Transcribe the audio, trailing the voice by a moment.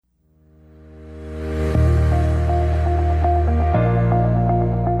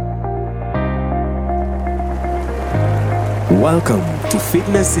Welcome to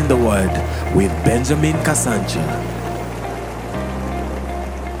Fitness in the Word with Benjamin Kasanja.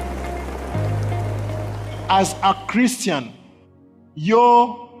 As a Christian,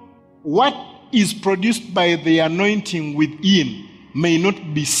 what is produced by the anointing within may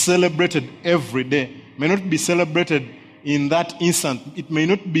not be celebrated every day, may not be celebrated in that instant. It may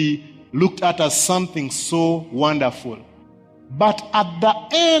not be looked at as something so wonderful. But at the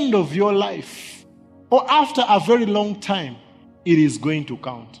end of your life, or after a very long time, it is going to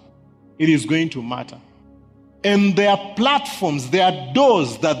count. It is going to matter. And there are platforms, there are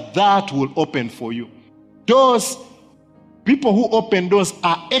doors that will open for you. Doors, people who open doors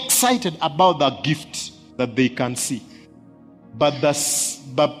are excited about the gift that they can see. But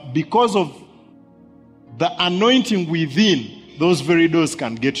because of the anointing within, those very doors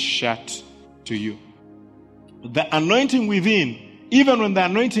can get shut to you. The anointing within, even when the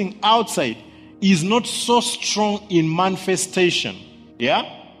anointing outside is not so strong in manifestation,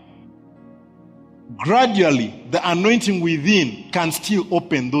 gradually the anointing within can still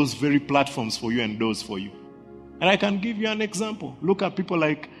open those very platforms for you and doors for you. And I can give you an example. Look at people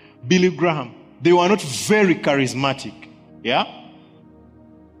like Billy Graham. They were not very charismatic,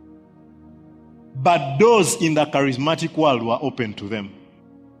 but doors in the charismatic world were open to them.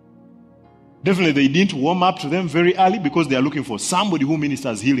 Definitely they didn't warm up to them very early because they are looking for somebody who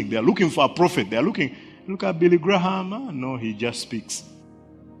ministers healing. They are looking for a prophet. They are look at Billy Graham. No, he just speaks.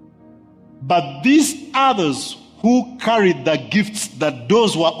 But these others who carried the gifts that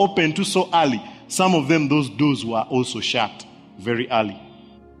doors were open to so early, some of them, those doors were also shut very early.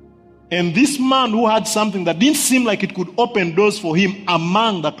 And this man who had something that didn't seem like it could open doors for him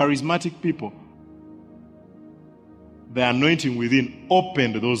among the charismatic people, the anointing within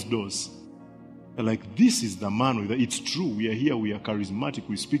opened those doors. They're like, this is the man with it. It's true, we are here, we are charismatic,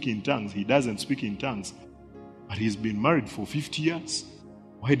 we speak in tongues. He doesn't speak in tongues. But he's been married for 50 years.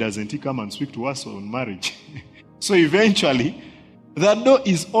 Why doesn't he come and speak to us on marriage? So eventually, that door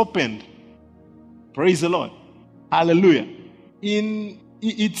is opened. Praise the Lord. Hallelujah.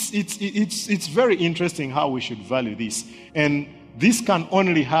 It's very interesting how we should value this. And this can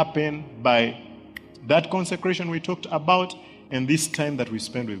only happen by that consecration we talked about and this time that we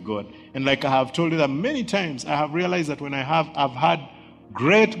spend with God. And like I have told you that many times, I have realized that when I've had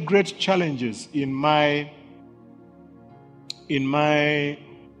great challenges in my,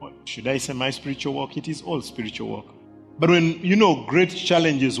 what should I say, my spiritual walk? It is all spiritual walk. But when, great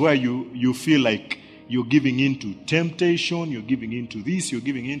challenges where you feel like you're giving into temptation, you're giving into this, you're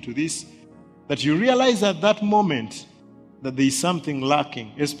giving into this, that you realize at that moment that there is something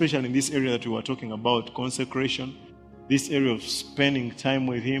lacking, especially in this area that we were talking about, consecration, this area of spending time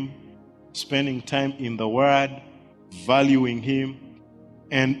with Him, spending time in the Word, valuing Him.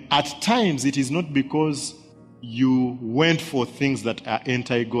 And at times, it is not because you went for things that are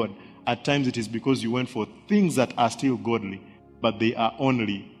anti-God. At times, it is because you went for things that are still godly, but they are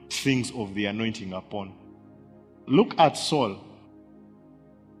only things of the anointing upon. Look at Saul.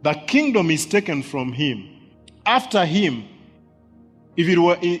 The kingdom is taken from him. After him,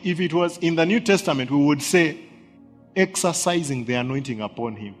 if it was in the New Testament, we would say exercising the anointing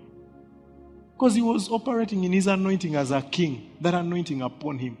upon him. Because he was operating in his anointing as a king, that anointing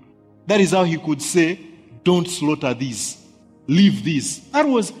upon him. That is how he could say, don't slaughter these, leave these. It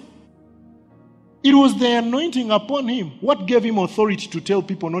was the anointing upon him. What gave him authority to tell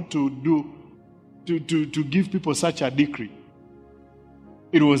people not to give people such a decree?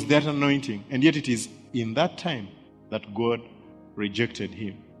 It was that anointing. And yet it is in that time that God rejected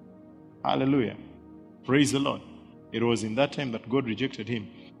him. Hallelujah. Praise the Lord. It was in that time that God rejected him.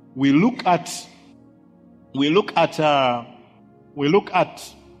 We look at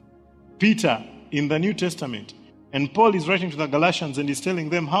Peter in the New Testament, and Paul is writing to the Galatians and he's telling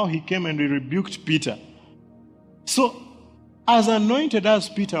them how he came and he rebuked Peter. So, as anointed as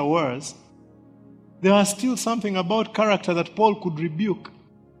Peter was, there was still something about character that Paul could rebuke.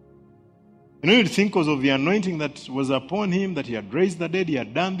 You'd think because of the anointing that was upon him, that he had raised the dead, he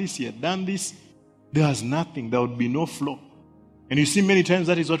had done this, there was nothing, there would be no flow. And you see many times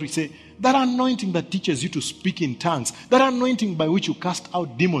that is what we say, that anointing that teaches you to speak in tongues, that anointing by which you cast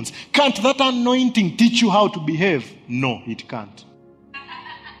out demons, can't that anointing teach you how to behave? No, it can't.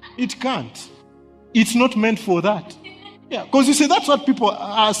 It can't. It's not meant for that. Yeah, because you see, that's what people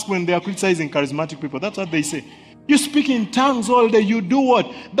ask when they are criticizing charismatic people. That's what they say. You speak in tongues all day, you do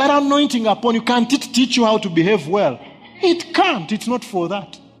what? That anointing upon you, can't it teach you how to behave well? It can't. It's not for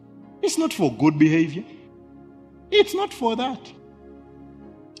that. It's not for good behavior. It's not for that.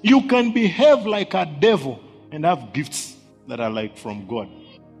 You can behave like a devil and have gifts that are like from God.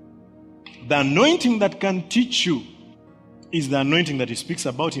 The anointing that can teach you is the anointing that he speaks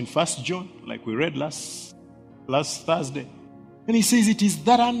about in 1 John, like we read last Thursday. And he says it is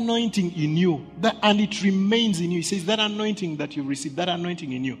that anointing in you, and it remains in you. He says that anointing that you've received, that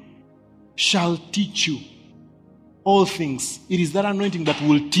anointing in you, shall teach you all things. It is that anointing that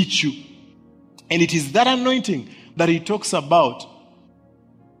will teach you. And it is that anointing that he talks about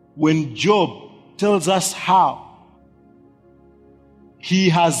when Job tells us how he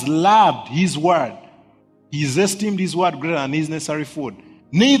has loved his word. He's esteemed his word greater than his necessary food.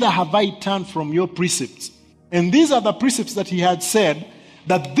 Neither have I turned from your precepts. And these are the precepts that he had said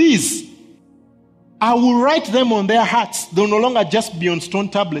that these, I will write them on their hearts. They'll no longer just be on stone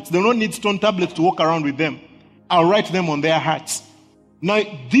tablets. They don't need stone tablets to walk around with them. I'll write them on their hearts. Now,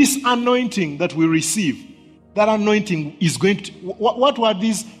 this anointing that we receive, that anointing is going to... What were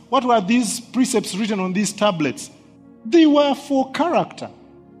these precepts written on these tablets? They were for character.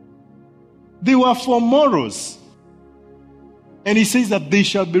 They were for morals. And he says that they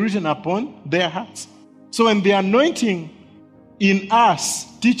shall be written upon their hearts. So when the anointing in us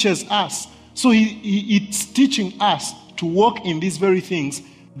teaches us, so it's teaching us to walk in these very things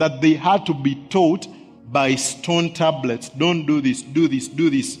that they had to be taught by stone tablets. Don't do this, do this, do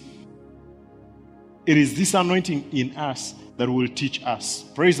this. It is this anointing in us that will teach us.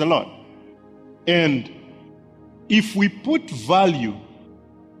 Praise the Lord. And if we put value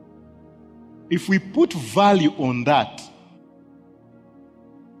on that,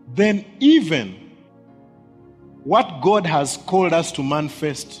 then even what God has called us to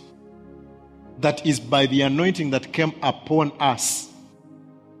manifest, that is by the anointing that came upon us,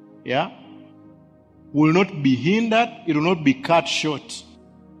 will not be hindered, it will not be cut short.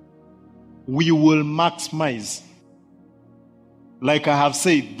 We will maximize. Like I have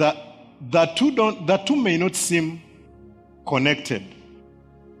said, the two may not seem connected.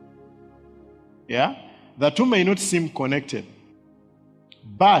 The two may not seem connected.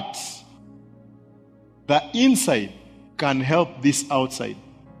 But the inside can help this outside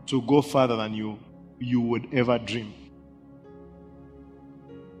to go further than you would ever dream.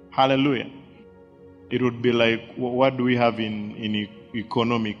 Hallelujah. It would be like, what do we have in the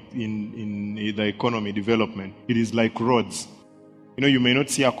economy development? It is like roads. You may not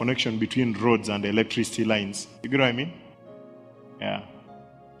see a connection between roads and electricity lines. You get what I mean? Yeah.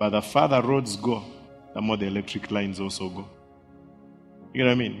 But the farther roads go, the more the electric lines also go. You get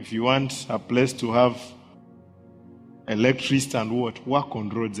what I mean? If you want a place to have electricity and what, work on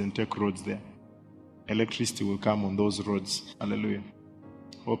roads and take roads there. Electricity will come on those roads. Hallelujah.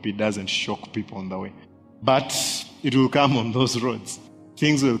 Hope it doesn't shock people on the way. But it will come on those roads.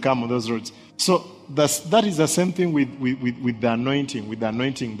 Things will come on those roads. So that is the same thing with the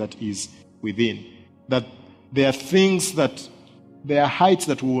anointing that is within. That there are things that, there are heights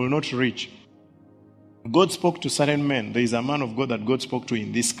that we will not reach. God spoke to certain men. There is a man of God that God spoke to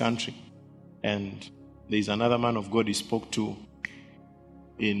in this country. And there is another man of God he spoke to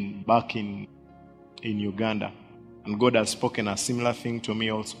back in Uganda. And God has spoken a similar thing to me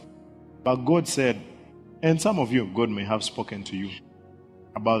also. But God said, and some of you, God may have spoken to you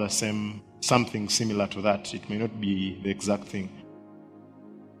about something similar to that. It may not be the exact thing.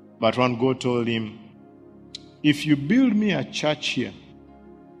 But when God told him, if you build me a church here,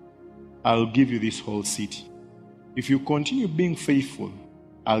 I'll give you this whole city. If you continue being faithful,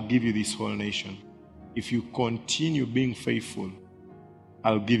 I'll give you this whole nation. If you continue being faithful,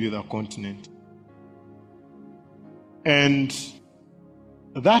 I'll give you the continent. And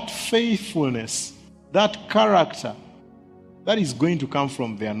that faithfulness, that character, that is going to come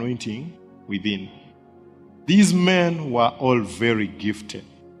from the anointing within. These men were all very gifted.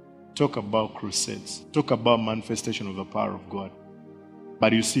 Talk about crusades. Talk about manifestation of the power of God.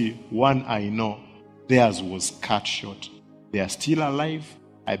 But you see, one I know, theirs was cut short. They are still alive.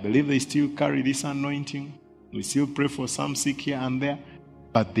 I believe they still carry this anointing. We still pray for some sick here and there.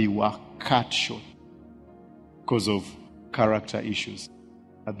 But they were cut short because of character issues.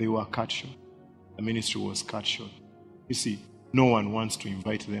 But they were cut short. The ministry was cut short. You see, no one wants to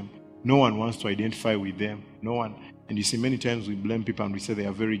invite them. No one wants to identify with them. No one. And you see, many times we blame people and we say they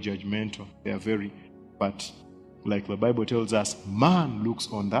are very judgmental. They are very, but like the Bible tells us, man looks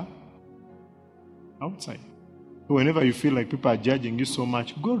on the outside. So whenever you feel like people are judging you so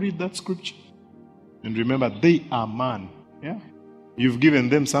much, go read that scripture. And remember, they are man. Yeah? You've given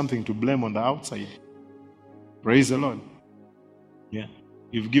them something to blame on the outside. Praise the Lord. Yeah.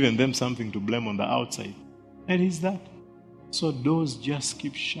 You've given them something to blame on the outside. And it's that. So doors just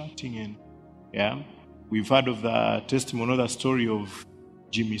keep shutting in. Yeah. We've heard of the testimony, the story of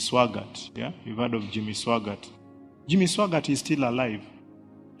Jimmy Swaggart. Yeah. You've heard of Jimmy Swaggart. Jimmy Swaggart is still alive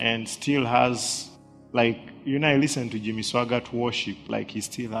and still has, like, I listen to Jimmy Swaggart worship, like he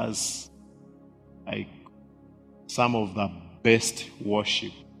still has like some of the best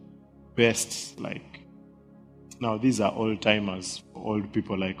worship. Best, like, now these are old timers, old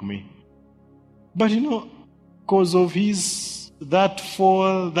people like me. But because of that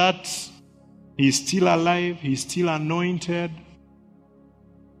fall, that he's still alive, he's still anointed,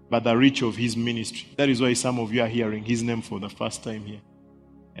 but the reach of his ministry. That is why some of you are hearing his name for the first time here.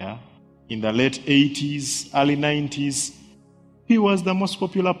 Yeah. In the late 80s, early 90s, he was the most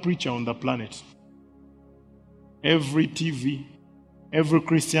popular preacher on the planet. Every TV, every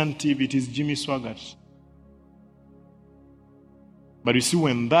Christian TV, it is Jimmy Swaggart. But you see,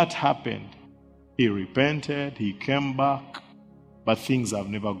 when that happened, he repented, he came back, but things have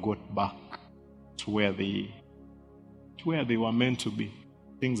never got back to where they were meant to be.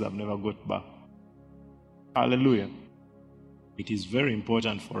 Things have never got back. Hallelujah. It is very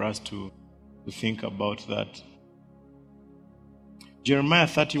important for us to think about that. Jeremiah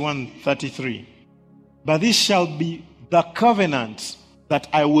 31:33. But this shall be the covenant that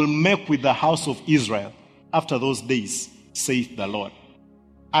I will make with the house of Israel after those days, saith the Lord.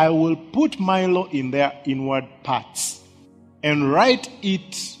 I will put my law in their inward parts and write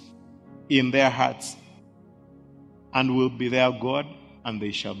it in their hearts, and will be their God, and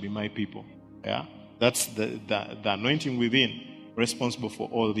they shall be my people. Yeah, that's the anointing within, responsible for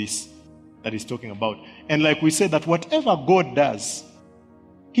all this that he's talking about. And like we said, that whatever God does,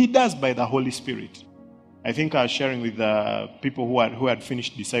 he does by the Holy Spirit. I think I was sharing with the people who had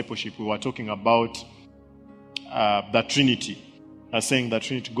finished discipleship, we were talking about the Trinity. I was saying the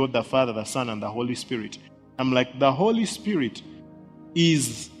Trinity, God the Father, the Son, and the Holy Spirit. I'm like, the Holy Spirit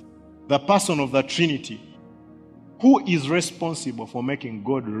is the person of the Trinity who is responsible for making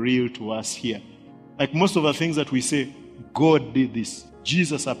God real to us here. Like most of the things that we say, God did this,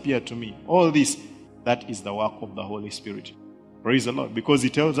 Jesus appeared to me, all this, that is the work of the Holy Spirit. Praise the Lord. Because he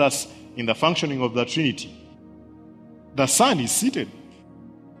tells us in the functioning of the Trinity, the Son is seated.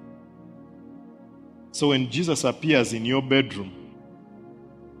 So when Jesus appears in your bedroom,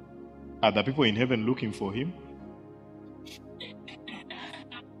 are the people in heaven looking for him?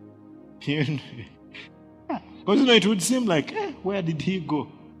 Because it would seem like, where did he go?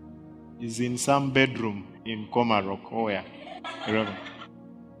 He's in some bedroom in Komarok or where? Wherever.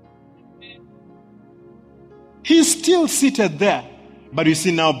 He's still seated there. But you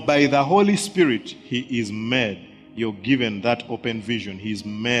see now, by the Holy Spirit, he is made. You're given that open vision. He's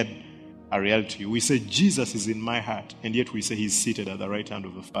made a reality. We say, Jesus is in my heart. And yet we say he's seated at the right hand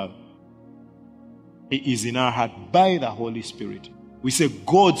of the Father. He is in our heart by the Holy Spirit. We say,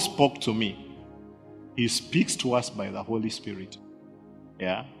 God spoke to me. He speaks to us by the Holy Spirit.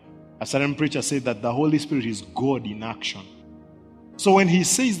 Yeah. A certain preacher said that the Holy Spirit is God in action. So when he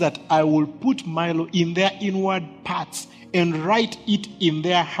says that I will put my law in their inward parts and write it in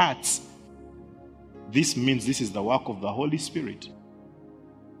their hearts, this means this is the work of the Holy Spirit.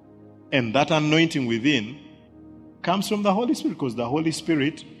 And that anointing within comes from the Holy Spirit, because the Holy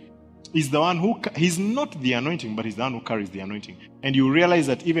Spirit is the one who, he's not the anointing, but he's the one who carries the anointing. And you realize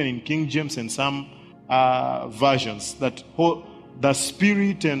that even in King James and some versions, that the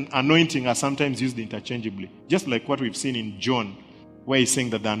Spirit and anointing are sometimes used interchangeably. Just like what we've seen in John, where he's saying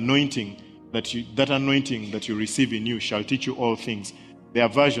that the anointing that anointing that you receive in you shall teach you all things. There are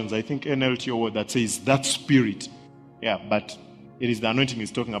versions, I think NLT or that says that Spirit. Yeah, but it is the anointing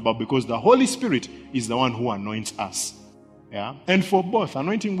he's talking about, because the Holy Spirit is the one who anoints us. Yeah, and for both,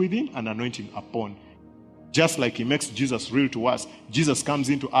 anointing within and anointing upon. Just like he makes Jesus real to us, Jesus comes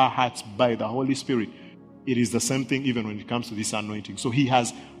into our hearts by the Holy Spirit. It is the same thing even when it comes to this anointing. So he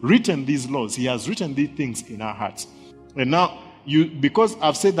has written these laws, he has written these things in our hearts. And now, because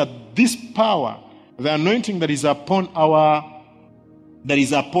I've said that this power, the anointing that is upon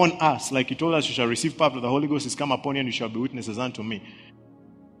us, like he told us, you shall receive power, the Holy Ghost is come upon you and you shall be witnesses unto me.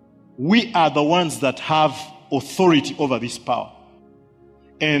 We are the ones that have authority over this power.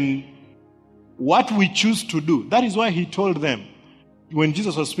 And what we choose to do, that is why he told them, when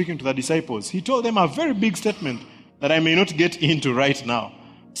Jesus was speaking to the disciples, he told them a very big statement that I may not get into right now,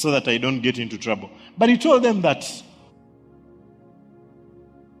 so that I don't get into trouble. But he told them that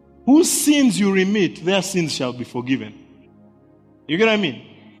whose sins you remit, their sins shall be forgiven. You get what I mean?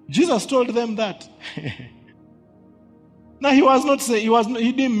 Jesus told them that. Now he was not saying,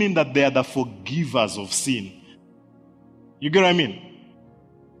 he didn't mean that they are the forgivers of sin. You get what I mean?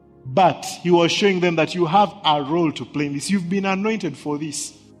 But he was showing them that you have a role to play in this. You've been anointed for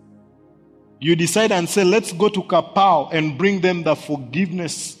this. You decide and say, let's go to Kapao and bring them the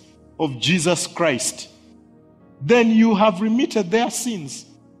forgiveness of Jesus Christ. Then you have remitted their sins.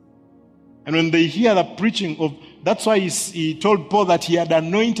 And when they hear the preaching of, that's why he told Paul that he had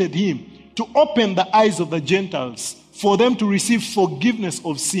anointed him to open the eyes of the Gentiles for them to receive forgiveness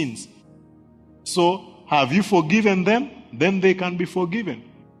of sins. So, have you forgiven them? Then they can be forgiven.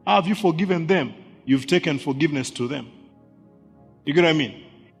 Have you forgiven them? You've taken forgiveness to them. You get what I mean?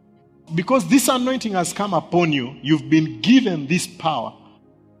 Because this anointing has come upon you, you've been given this power.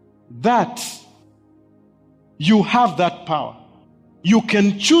 That you have that power. You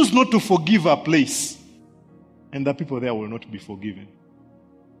can choose not to forgive a place, and the people there will not be forgiven.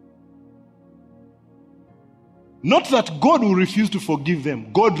 Not that God will refuse to forgive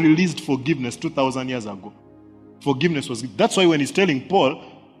them. God released forgiveness 2,000 years ago. Forgiveness was given. That's why when he's telling Paul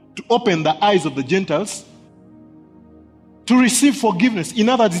to open the eyes of the Gentiles to receive forgiveness, in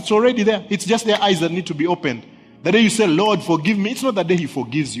other words, it's already there. It's just their eyes that need to be opened. The day you say, Lord, forgive me, it's not the day he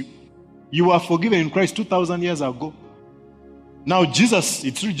forgives you. You were forgiven in Christ 2,000 years ago. Now it's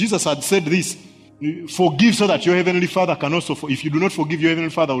true, Jesus had said this, forgive so that your heavenly Father can also, if you do not forgive, your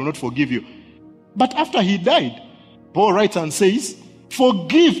heavenly Father will not forgive you. But after he died, Paul writes and says,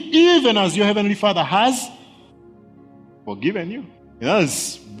 forgive even as your heavenly Father has forgiven you. In other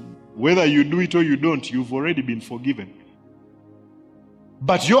words, whether you do it or you don't, you've already been forgiven.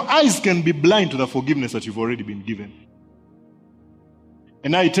 But your eyes can be blind to the forgiveness that you've already been given.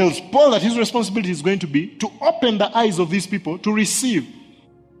 And now he tells Paul that his responsibility is going to be to open the eyes of these people to receive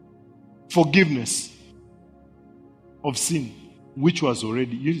forgiveness of sin, which was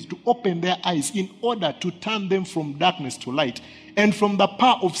already used, to open their eyes in order to turn them from darkness to light and from the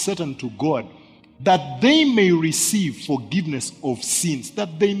power of Satan to God, that they may receive forgiveness of sins,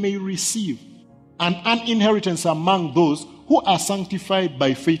 that they may receive an inheritance among those who are sanctified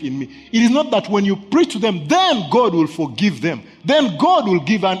by faith in me. It is not that when you preach to them, then God will forgive them. Then God will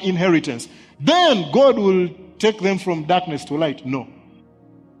give an inheritance. Then God will take them from darkness to light. No.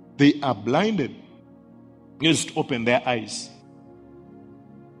 They are blinded. Just open their eyes.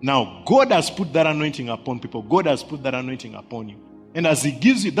 Now, God has put that anointing upon people. God has put that anointing upon you. And as he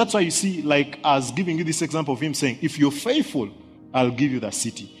gives you, that's why you see, like as giving you this example of him saying, if you're faithful, I'll give you the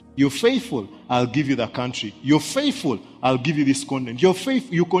city. You're faithful, I'll give you the country. You're faithful, I'll give you this continent. You're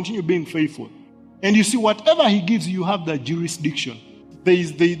faithful, you continue being faithful. And you see, whatever he gives you, you have the jurisdiction.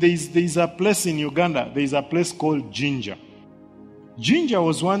 There's a place in Uganda, there's a place called Jinja. Jinja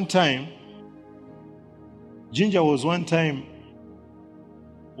was one time,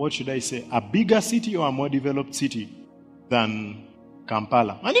 what should I say, a bigger city or a more developed city than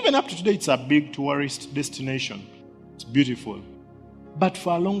Kampala. And even up to today, it's a big tourist destination. It's beautiful. But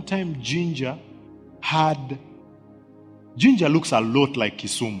for a long time, Jinja looks a lot like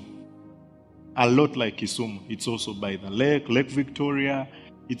Kisumu. A lot like Kisumu. It's also by the Lake Victoria.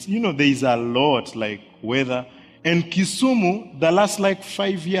 It's, there's a lot like weather. And Kisumu, the last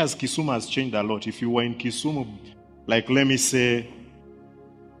 5 years, Kisumu has changed a lot. If you were in Kisumu, let me say,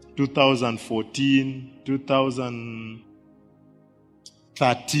 2014,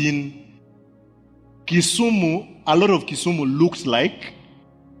 2013, Kisumu, a lot of Kisumu looked like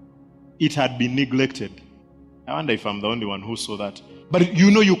it had been neglected. I wonder if I'm the only one who saw that. But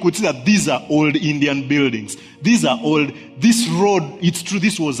you could see that these are old Indian buildings. These are old. This road, it's true,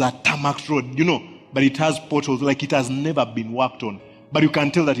 this was a tarmac road, but it has potholes, like it has never been worked on. But you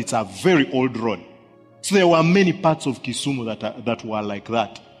can tell that it's a very old road. So there were many parts of Kisumu that were like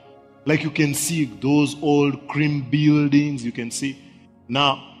that. Like you can see those old cream buildings, you can see.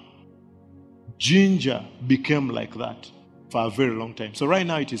 Now, Jinja became like that for a very long time. So right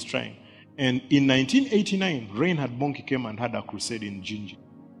now it is trying. And in 1989, Reinhard Bonnke came and had a crusade in Jinja.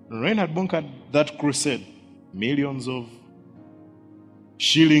 When Reinhard Bonnke had that crusade, millions of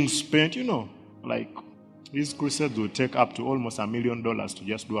shillings spent, these crusades will take up to almost $1 million to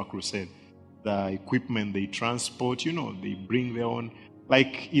just do a crusade. The equipment they transport, they bring their own.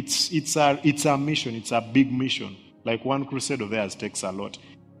 It's a mission, it's a big mission. Like one crusade of theirs takes a lot.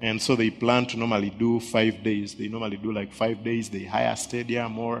 And so they plan to normally do 5 days. They normally do 5 days. They hire a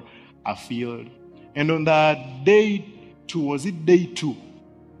stadium or a field. And on that day 2, day 2,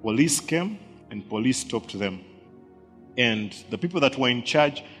 police came and police stopped them. And the people that were in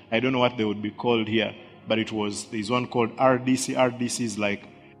charge, I don't know what they would be called here, but there's one called RDC. RDC is like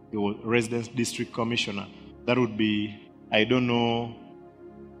the Residence District Commissioner. That would be, I don't know,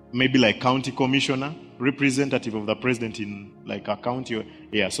 maybe county commissioner, representative of the president in a county.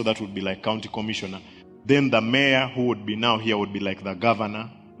 Yeah, so that would be county commissioner. Then the mayor, who would be now here, would be the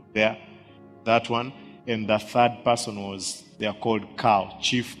governor there, that one. And the third person they are called CAO,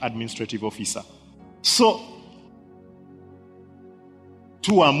 Chief Administrative Officer. So,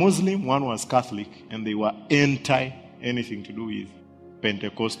 2 were Muslim, 1 was Catholic, and they were anti anything to do with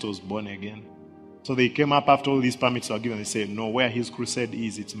Pentecostals born again. So they came up after all these permits were given. They said, no, where his crusade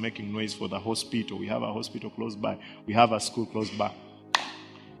is, it's making noise for the hospital. We have a hospital close by. We have a school close by.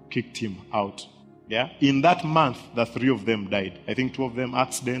 Kicked him out. Yeah. In that month, the 3 of them died. I think 2 of them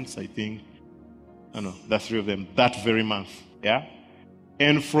accidents. The 3 of them that very month. Yeah.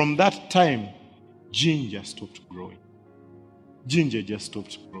 And from that time, ginger stopped growing. Ginger just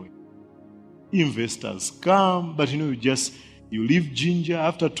stopped growing. Investors come, but you leave ginger.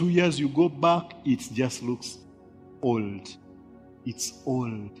 After 2 years, you go back. It just looks old. It's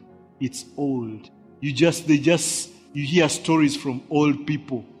old. It's old. You hear stories from old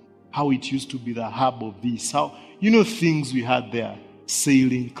people, how it used to be the hub of this. How, things we had there.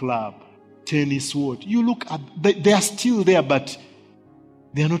 Sailing club, tennis court. You look at, they are still there, but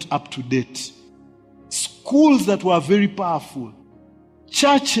they are not up to date. Schools that were very powerful.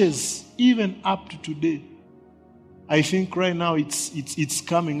 Churches, even up to today. I think right now it's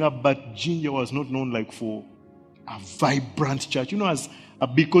coming up, but Ginger was not known like for a vibrant church,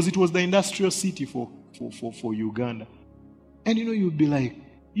 because it was the industrial city for Uganda. And you'd be like,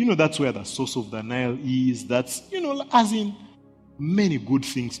 that's where the source of the Nile is. That's, as in many good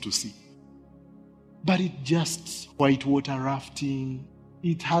things to see. But it just whitewater rafting.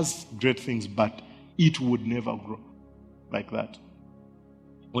 It has great things, but it would never grow like that.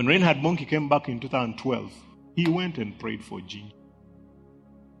 When Reinhard Bonnke came back in 2012, he went and prayed for Ginger.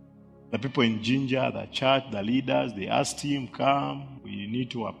 The people in Ginger, the church, the leaders, they asked him, come, we need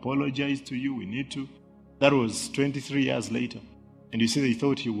to apologize to you, we need to. That was 23 years later. And you see, they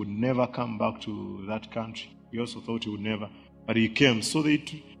thought he would never come back to that country. He also thought he would never. But he came. So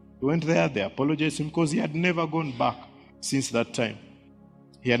they went there, they apologized to him because he had never gone back since that time.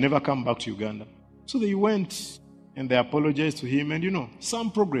 He had never come back to Uganda. So they went and they apologized to him. And some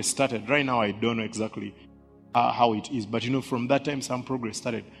progress started. Right now, I don't know exactly how it is. But from that time, some progress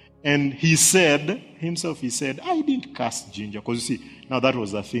started. And he said, I didn't cast Ginger. Because you see, now that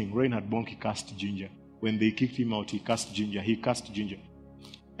was the thing. Reinhard Bonnke cast Ginger. When they kicked him out, he cast Ginger.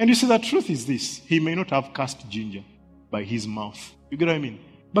 And you see, the truth is this. He may not have cast Ginger by his mouth. You get what I mean?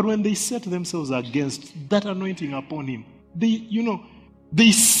 But when they set themselves against that anointing upon him,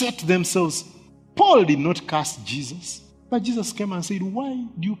 they set themselves. Paul did not cast Jesus. But Jesus came and said, why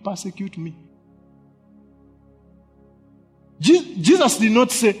do you persecute me? Jesus did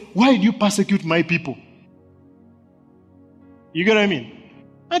not say, why do you persecute my people? You get what I mean?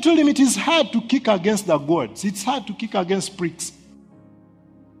 I told him it is hard to kick against the gods. It's hard to kick against pricks.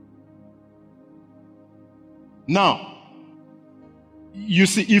 Now, you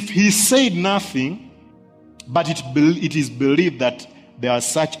see, if he said nothing, but it is believed that there was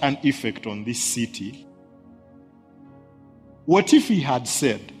such an effect on this city, what if he had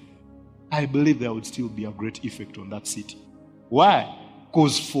said, I believe there would still be a great effect on that city? Why?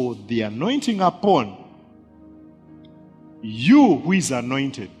 Because for the anointing upon you who is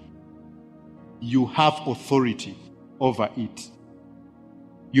anointed, you have authority over it.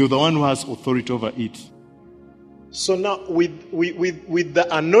 You're the one who has authority over it. So now with the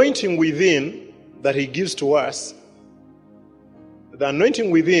anointing within that he gives to us, the anointing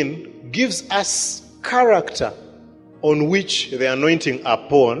within gives us character on which the anointing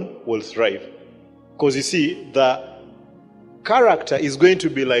upon will thrive. Because you see, the character is going to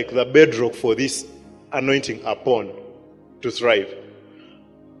be like the bedrock for this anointing upon to thrive.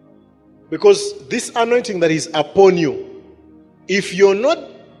 Because this anointing that is upon you, if you're not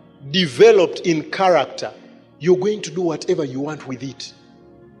developed in character, you're going to do whatever you want with it.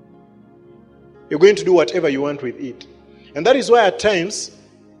 You're going to do whatever you want with it. And that is why at times,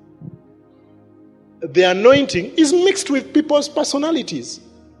 the anointing is mixed with people's personalities.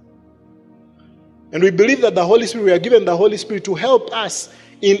 And we believe that the Holy Spirit, we are given the Holy Spirit to help us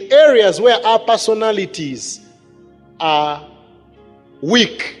in areas where our personalities are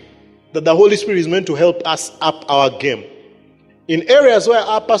weak, that the Holy Spirit is meant to help us up our game. In areas where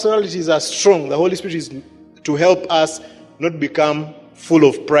our personalities are strong, the Holy Spirit is to help us not become full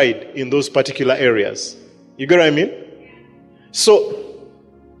of pride in those particular areas. You get what I mean? So,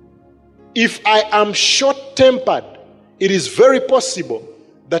 if I am short-tempered, it is very possible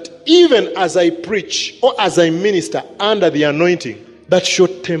that even as I preach or as I minister under the anointing, that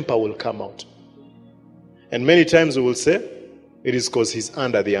short temper will come out. And many times we will say, it is because he's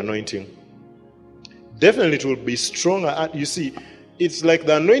under the anointing. Definitely it will be stronger. You see, it's like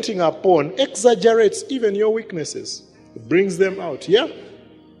the anointing upon exaggerates even your weaknesses. It brings them out. Yeah?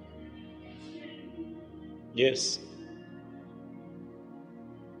 Yes.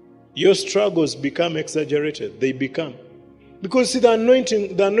 Your struggles become exaggerated. They become. Because see, the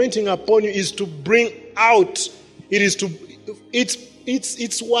anointing upon you is to bring out. It is to,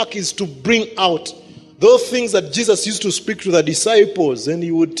 Its work is to bring out those things that Jesus used to speak to the disciples, and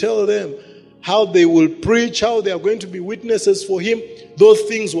he would tell them how they will preach, how they are going to be witnesses for him. Those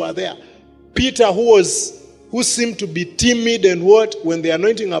things were there. Peter, who seemed to be timid and when the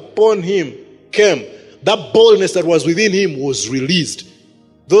anointing upon him came, that boldness that was within him was released.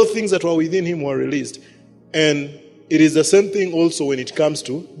 Those things that were within him were released. And it is the same thing also when it comes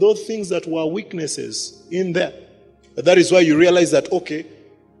to those things that were weaknesses in there. That is why you realize that, okay,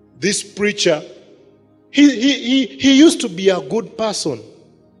 this preacher, he used to be a good person.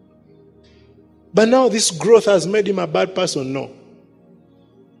 But now this growth has made him a bad person. No.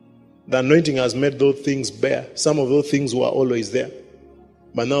 The anointing has made those things bare. Some of those things were always there.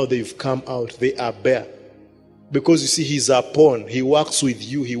 But now they've come out. They are bare. Because you see, he's a pawn. He works with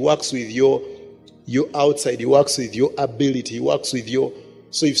you. He works with your outside. He works with your ability. He works with your...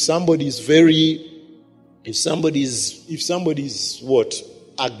 So if somebody's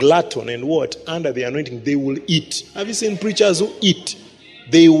a glutton and under the anointing, they will eat. Have you seen preachers who eat?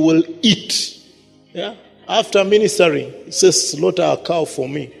 They will eat. Yeah. After ministering, it says, slaughter a cow for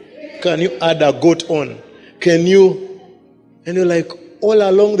me. Can you add a goat on? Can you? And you're like, all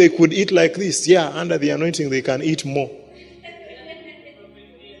along they could eat like this. Yeah, under the anointing they can eat more.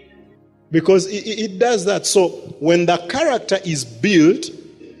 Because it does that. So when the character is built,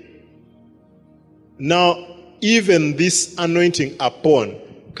 now even this anointing upon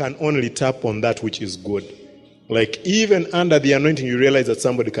can only tap on that which is good. Like even under the anointing, you realize that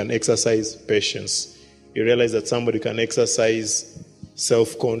somebody can exercise patience. You realize that somebody can exercise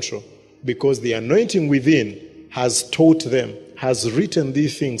self-control. Because the anointing within has taught them, has written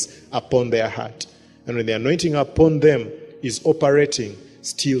these things upon their heart. And when the anointing upon them is operating,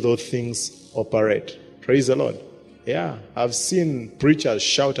 still those things operate. Praise the Lord. Yeah, I've seen preachers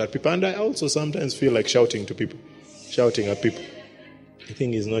shout at people. And I also sometimes feel like shouting to people. Shouting at people. I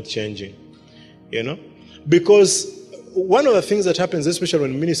think it's not changing. You know? Because one of the things that happens, especially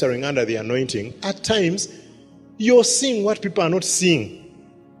when ministering under the anointing, at times, you're seeing what people are not seeing.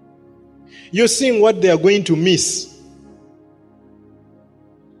 You're seeing what they are going to miss.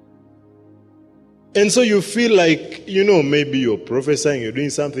 And so you feel like, maybe you're prophesying, you're doing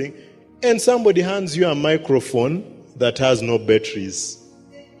something, and somebody hands you a microphone that has no batteries.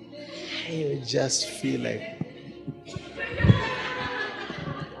 You just feel like...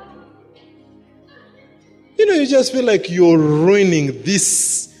 you just feel like you're ruining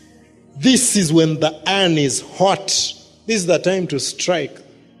this. This is when the iron is hot. This is the time to strike.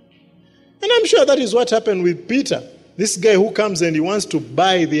 And I'm sure that is what happened with Peter. This guy who comes and he wants to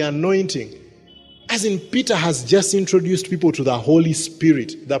buy the anointing. As in, Peter has just introduced people to the Holy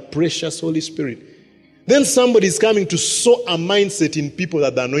Spirit, the precious Holy Spirit. Then somebody is coming to sow a mindset in people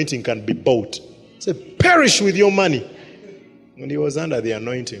that the anointing can be bought. Say, perish with your money. When he was under the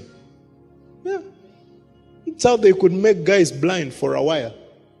anointing. Yeah. It's how they could make guys blind for a while.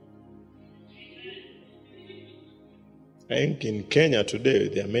 I think in Kenya today,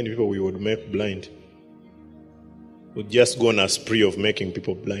 there are many people we would make blind. We'd just go on a spree of making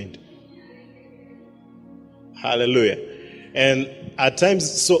people blind. Hallelujah. And at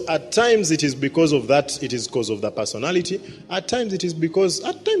times it is because of that, it is because of the personality. At times it is because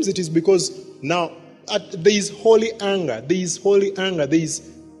now there is holy anger. There is holy anger.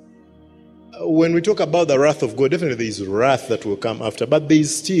 When we talk about the wrath of God, definitely there is wrath that will come after, but there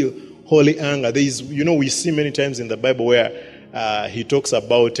is still holy anger. There is, we see many times in the Bible where he talks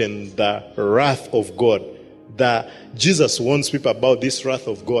about the wrath of God. Jesus warns people about this wrath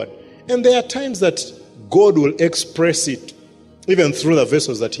of God. And there are times that God will express it even through the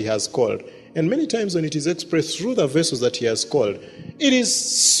vessels that he has called. And many times when it is expressed through the vessels that he has called, it is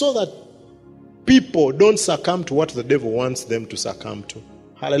so that people don't succumb to what the devil wants them to succumb to.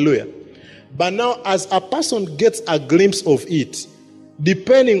 Hallelujah. But now as a person gets a glimpse of it,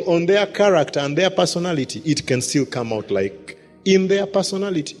 depending on their character and their personality, it can still come out like in their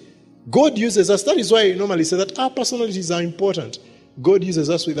personality. God uses us. That is why I normally say that our personalities are important. God uses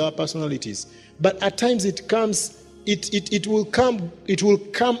us with our personalities. But at times it will come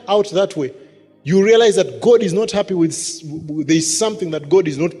out that way. You realize that God is not happy with, there is something that God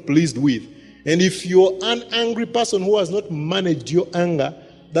is not pleased with. And if you're an angry person who has not managed your anger,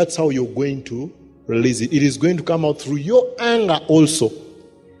 that's how you're going to release it. It is going to come out through your anger also.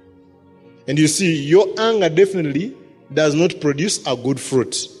 And you see, your anger definitely does not produce a good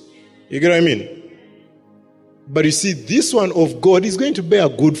fruit. You get what I mean? But you see, this one of God is going to bear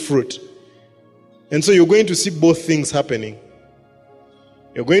good fruit. And so you're going to see both things happening.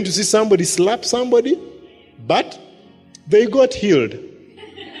 You're going to see somebody slap somebody, but they got healed.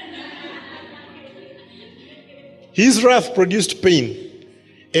 His wrath produced pain.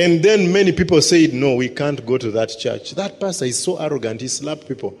 And then many people said, no, we can't go to that church. That pastor is so arrogant, he slapped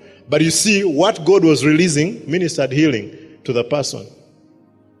people. But you see, what God was releasing ministered healing to the person.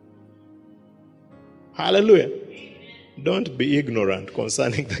 Hallelujah. Don't be ignorant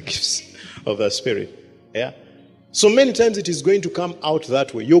concerning the gifts of the Spirit. Yeah. So many times it is going to come out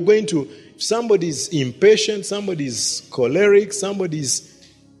that way. You're going to, if somebody's impatient, somebody's choleric, somebody's,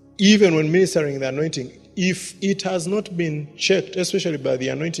 even when ministering the anointing, if it has not been checked, especially by the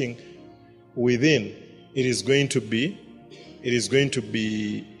anointing within, it is going to be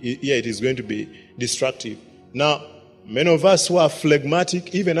destructive. Now, many of us who are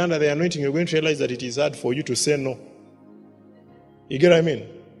phlegmatic, even under the anointing, you're going to realize that it is hard for you to say no. You get what I mean?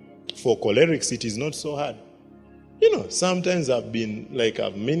 For cholerics, it is not so hard. Sometimes I've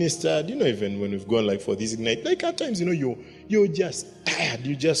ministered, even when we've gone for this ignite, at times, you're just tired.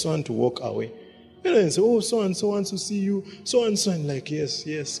 You just want to walk away. And say, so-and-so wants to see you, so-and-so, and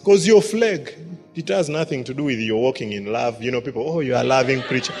yes. Because your flag, it has nothing to do with you walking in love. People, you're a loving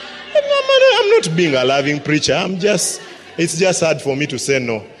preacher. I'm not being a loving preacher. It's just hard for me to say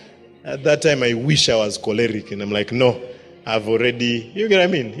no. At that time, I wish I was choleric. And I'm like, no, I've already, you get what I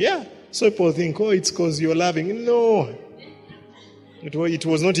mean? Yeah. So people think, it's because you're loving. No. It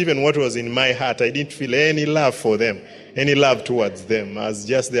was not even what was in my heart. I didn't feel any love for them, any love towards them. I was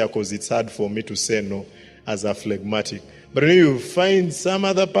just there because it's hard for me to say no as a phlegmatic. But when you find some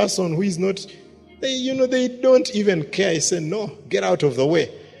other person who is not, they don't even care. I say, no, get out of the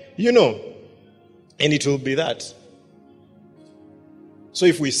way. And it will be that. So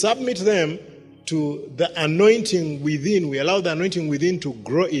if we submit them to the anointing within, we allow the anointing within to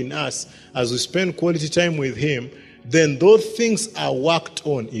grow in us as we spend quality time with Him, then those things are worked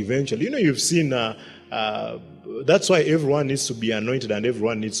on eventually. You've seen, that's why everyone needs to be anointed and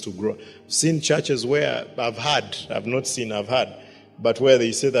everyone needs to grow. I've seen churches where I've had, but where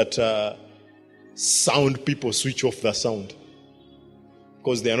they say that sound people switch off the sound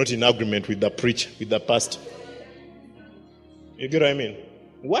because they are not in agreement with the preacher, with the pastor. You get what I mean?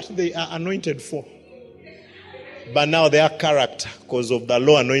 What they are anointed for. But now they are character because of the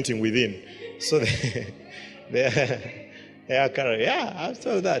low anointing within. So they are character. Yeah,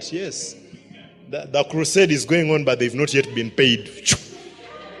 after that, yes. The crusade is going on, but they've not yet been paid.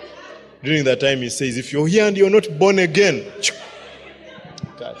 During that time, he says, if you're here and you're not born again,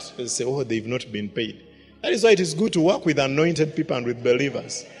 they say, they've not been paid. That is why it is good to work with anointed people and with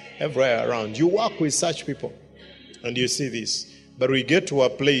believers everywhere around. You work with such people, and you see this. But we get to a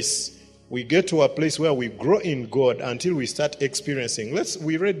place where we grow in God until we start experiencing.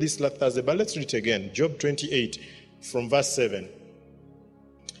 We read this last Thursday, but let's read it again. Job 28 from verse 7.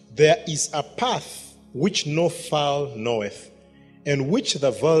 There is a path which no fowl knoweth, and which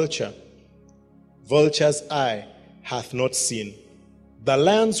the vulture's eye hath not seen. The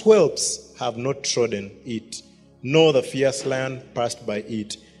lion's whelps have not trodden it, nor the fierce lion passed by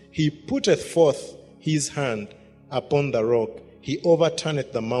it. He putteth forth his hand upon the rock. He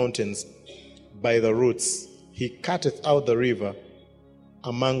overturneth the mountains by the roots. He cutteth out the river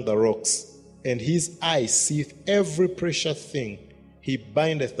among the rocks. And his eye seeth every precious thing. He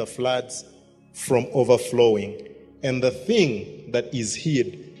bindeth the floods from overflowing. And the thing that is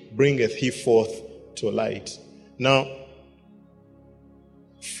hid bringeth he forth to light. Now,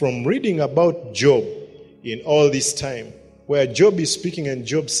 from reading about Job in all this time, where Job is speaking and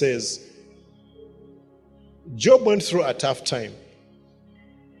Job says, Job went through a tough time.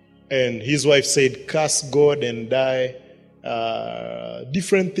 And his wife said, curse God and die.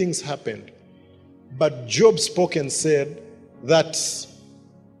 Different things happened. But Job spoke and said that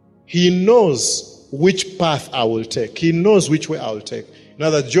he knows which path I will take. He knows which way I will take. Now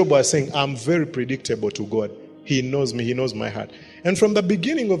that Job was saying, I'm very predictable to God. He knows me. He knows my heart. And from the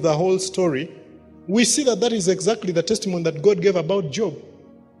beginning of the whole story, we see that is exactly the testimony that God gave about Job.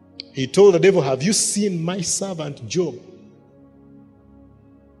 He told the devil, have you seen my servant Job?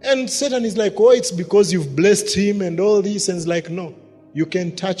 And Satan is like, it's because you've blessed him and all this. And it's like, no, you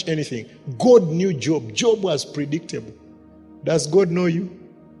can touch anything. God knew Job. Job was predictable. Does God know you?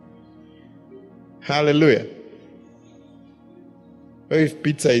 Hallelujah. Or if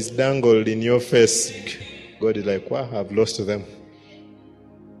pizza is dangled in your face, God is like, wow, I've lost them.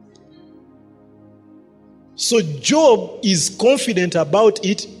 So Job is confident about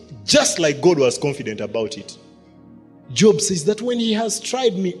it, just like God was confident about it. Job says that when he has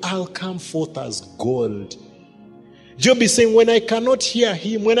tried me, I'll come forth as gold. Job is saying, when I cannot hear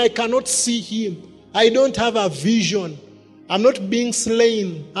him, when I cannot see him, I don't have a vision. I'm not being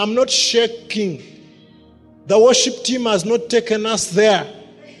slain. I'm not shaking. The worship team has not taken us there.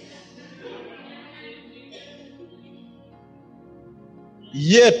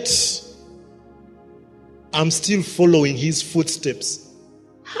 yet I'm still following his footsteps.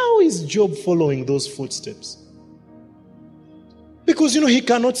 How is Job following those footsteps? Because, he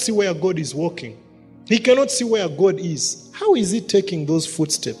cannot see where God is walking. He cannot see where God is. How is he taking those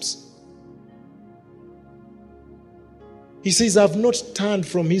footsteps? He says, I've not turned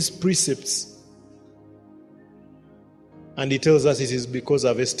from his precepts. And he tells us it is because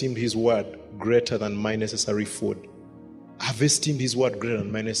I've esteemed his word greater than my necessary food. I've esteemed his word greater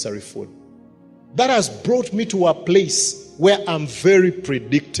than my necessary food. That has brought me to a place where I'm very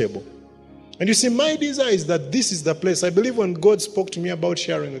predictable. And you see, my desire is that this is the place. I believe when God spoke to me about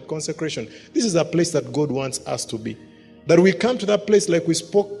sharing with consecration, this is the place that God wants us to be. That we come to that place like we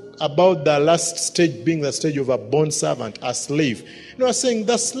spoke about the last stage being the stage of a bond servant, a slave. I was saying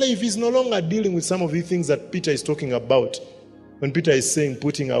the slave is no longer dealing with some of the things that Peter is talking about. When Peter is saying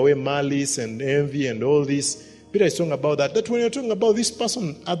putting away malice and envy and all this, Peter is talking about that. That when you're talking about this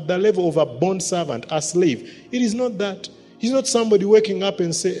person at the level of a bond servant, a slave, it is not that. He's not somebody waking up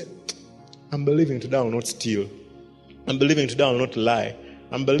and say, I'm believing today I will not steal. I'm believing today I will not lie.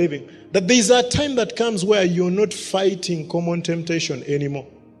 I'm believing that there is a time that comes where you're not fighting common temptation anymore.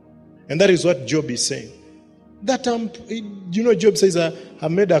 And that is what Job is saying. That Job says, I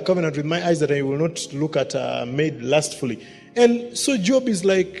made a covenant with my eyes that I will not look at a maid lustfully. And so Job is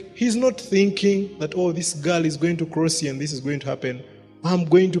like, he's not thinking that, this girl is going to cross here and this is going to happen. I'm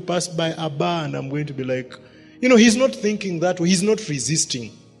going to pass by a bar and I'm going to be like, he's not thinking that way. He's not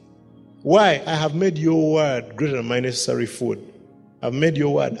resisting. Why? I have made your word greater than my necessary food. I've made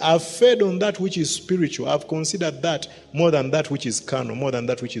your word. I've fed on that which is spiritual. I've considered that more than that which is carnal, more than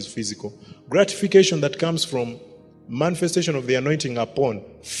that which is physical. Gratification that comes from manifestation of the anointing upon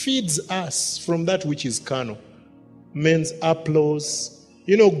feeds us from that which is carnal. Men's applause,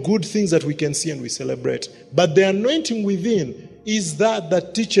 good things that we can see and we celebrate. But the anointing within is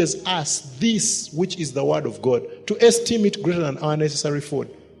that teaches us this, which is the word of God, to esteem it greater than our necessary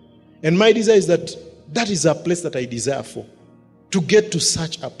food. And my desire is that is a place that I desire for. To get to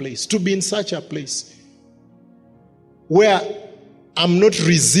such a place, to be in such a place where I'm not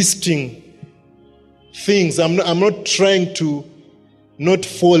resisting things. I'm not trying to not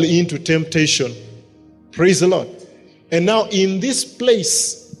fall into temptation. Praise the Lord. And now in this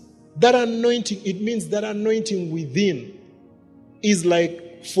place, that anointing, it means that anointing within is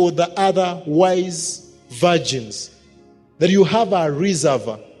like for the other wise virgins, that you have a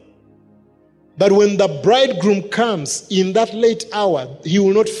reservoir. But when the bridegroom comes in that late hour, he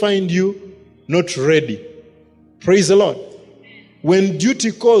will not find you not ready. Praise the Lord. When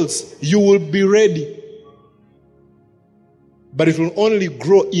duty calls, you will be ready. But it will only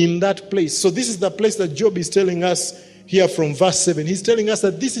grow in that place. So this is the place that Job is telling us here from verse 7. He's telling us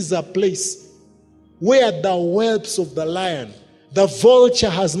that this is a place where the whelps of the lion, the vulture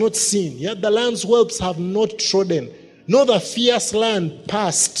has not seen, yet the lion's whelps have not trodden, nor the fierce lion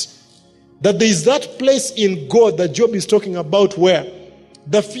passed. That there is that place in God that Job is talking about where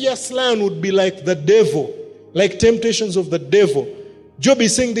the fierce lion would be like the devil, like temptations of the devil. Job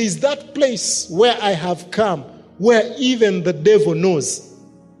is saying there is that place where I have come, where even the devil knows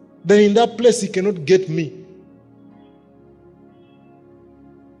that in that place he cannot get me.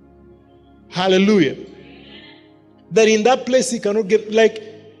 Hallelujah. That in that place he cannot get, like,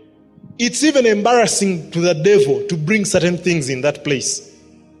 it's even embarrassing to the devil to bring certain things in that place.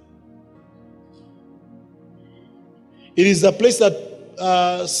 It is the place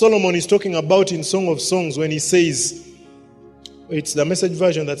that Solomon is talking about in Song of Songs when he says, it's the Message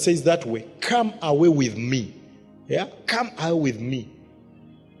version that says that way, come away with me. Yeah? Come away with me.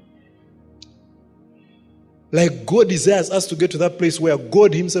 Like God desires us to get to that place where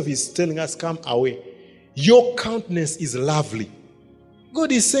God himself is telling us, come away. Your countenance is lovely.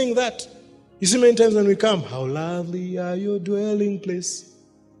 God is saying that. You see many times when we come, how lovely are your dwelling place,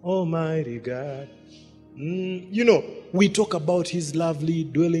 Almighty God. We talk about his lovely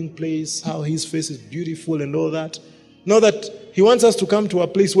dwelling place, how his face is beautiful and all that. Now that he wants us to come to a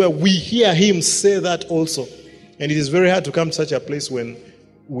place where we hear him say that also. And it is very hard to come to such a place when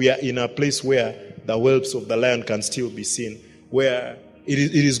we are in a place where the whelps of the lion can still be seen, where it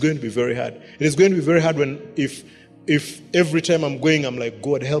is going to be very hard. It is going to be very hard when if every time I'm going, I'm like,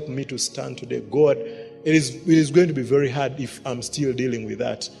 God, help me to stand today. God, it is going to be very hard if I'm still dealing with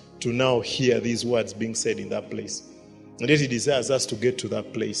that, to now hear these words being said in that place. And yet he desires us to get to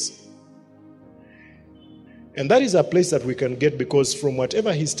that place. And that is a place that we can get because from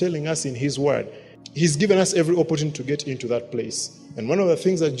whatever he's telling us in his word, he's given us every opportunity to get into that place. And one of the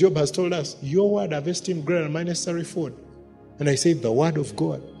things that Job has told us, your word I've esteemed greater than my necessary food. And I say, the word of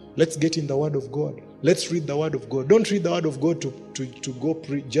God. Let's get in the word of God. Let's read the word of God. Don't read the word of God to go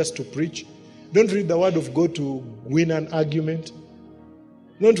just to preach. Don't read the word of God to win an argument.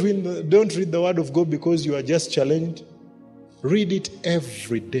 Don't read the word of God because you are just challenged. Read it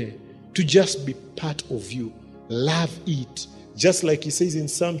every day to just be part of you. Love it. Just like he says in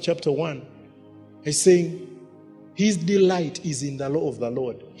Psalm chapter 1. He's saying, his delight is in the law of the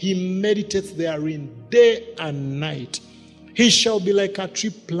Lord. He meditates therein day and night. He shall be like a tree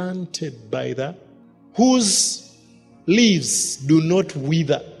planted by the, whose leaves do not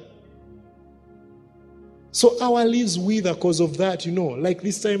wither. So our leaves wither because of that, Like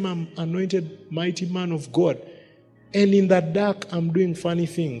this time I'm anointed mighty man of God. And in the dark, I'm doing funny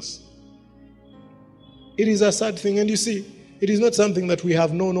things. It is a sad thing. And you see, it is not something that we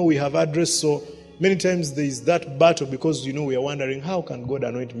have we have addressed. So many times there is that battle because, we are wondering, how can God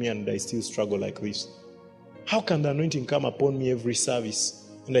anoint me and I still struggle like this? How can the anointing come upon me every service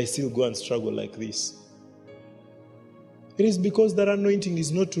and I still go and struggle like this? It is because that anointing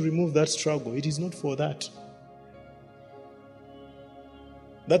is not to remove that struggle. It is not for that.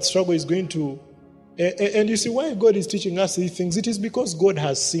 That struggle is going to... And you see why God is teaching us these things? It is because God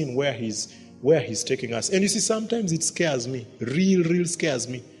has seen where He's taking us. And you see, sometimes it scares me. Real scares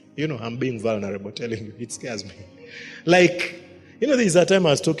me. I'm being vulnerable, telling you, it scares me. Like, there's a time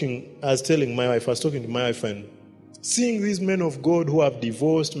I was talking to my wife and seeing these men of God who have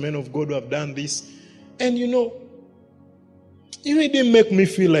divorced, men of God who have done this. And it didn't make me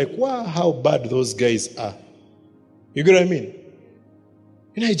feel like, wow, how bad those guys are. You get what I mean?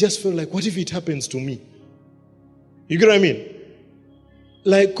 And I just felt like, what if it happens to me? You get what I mean?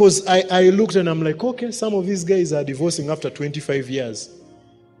 Like, because I looked and I'm like, okay, some of these guys are divorcing after 25 years.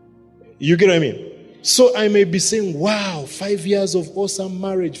 You get what I mean? So I may be saying, wow, 5 years of awesome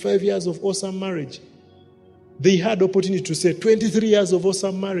marriage, 5 years of awesome marriage. They had opportunity to say 23 years of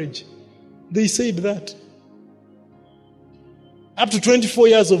awesome marriage. They said that. Up to 24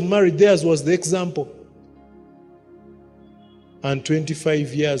 years of marriage, theirs was the example. And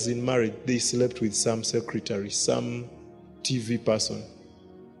 25 years in marriage, they slept with some secretary, some TV person.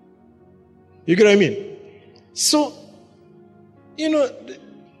 You get what I mean? So, I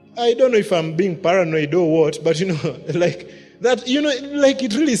don't know if I'm being paranoid or what, but like that, like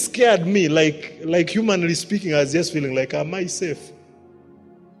it really scared me. Like humanly speaking, I was just feeling like, am I safe?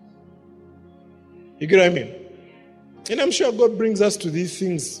 You get what I mean? And I'm sure God brings us to these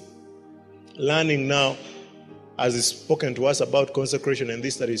things, learning now, as He's spoken to us about consecration and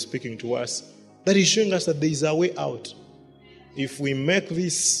this that He's speaking to us, that He's showing us that there is a way out. If we make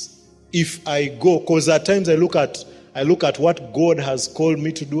this, if I go, because at times I look at what God has called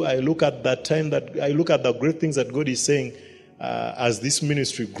me to do. I look at the great things that God is saying as this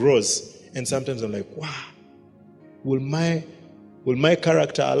ministry grows. And sometimes I'm like, wow, will my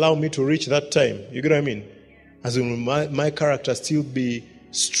character allow me to reach that time? You get what I mean? As will my character still be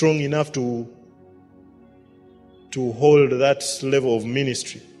strong enough to hold that level of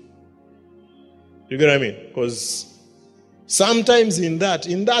ministry? You get what I mean? Because sometimes in that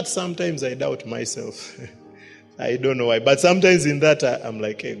sometimes I doubt myself. I don't know why. But sometimes in that, I'm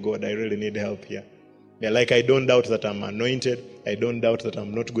like, hey, God, I really need help here. Yeah, like I don't doubt that I'm anointed. I don't doubt that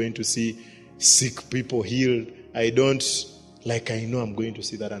I'm not going to see sick people healed. I know I'm going to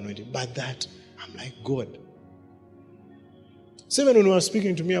see that anointing. But that, I'm like, God. So when you were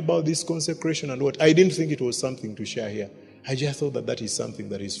speaking to me about this consecration and what, I didn't think it was something to share here. I just thought that is something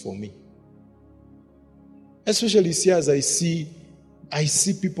that is for me. Especially see as I see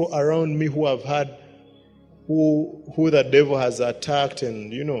people around me who have had who the devil has attacked,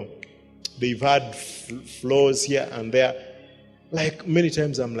 and they've had flaws here and there. Like many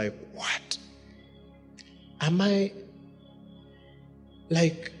times I'm like, what?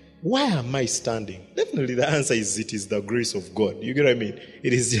 Why am I standing? Definitely the answer is it is the grace of God. You get what I mean?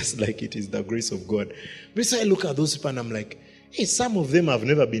 It is just like it is the grace of God. But so I look at those people and I'm like, hey, some of them have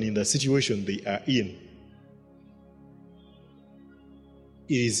never been in the situation they are in.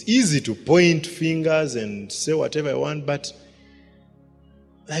 It is easy to point fingers and say whatever I want, but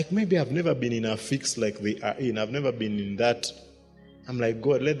maybe I've never been in a fix like they are in. I've never been in that. I'm like,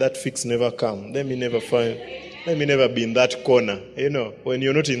 God, let that fix never come. Let me never be in that corner. When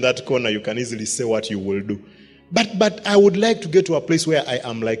you're not in that corner, you can easily say what you will do. But I would like to get to a place where I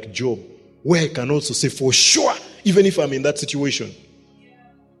am like Job, where I can also say for sure, even if I'm in that situation,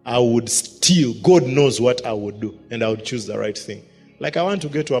 I would still, God knows what I would do, and I would choose the right thing. Like I want to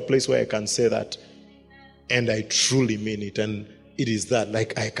get to a place where I can say that, and I truly mean it, and it is that.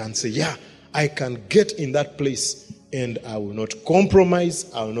 Like I can say, yeah, I can get in that place, and I will not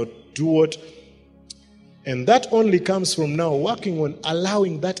compromise. I will not do what. And that only comes from now working on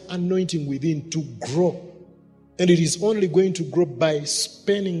allowing that anointing within to grow. And it is only going to grow by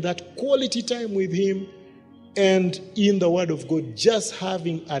spending that quality time with Him and in the Word of God, just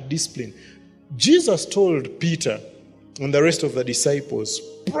having a discipline. Jesus told Peter and the rest of the disciples,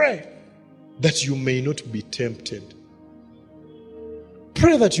 pray that you may not be tempted.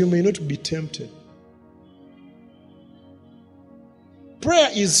 Pray that you may not be tempted. Prayer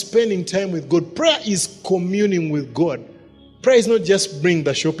is spending time with God. Prayer is communing with God. Prayer is not just bring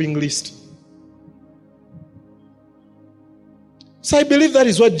the shopping list. So I believe that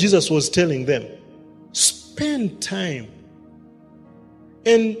is what Jesus was telling them. Spend time.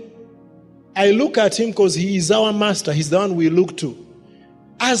 And I look at Him because He is our master. He's the one we look to.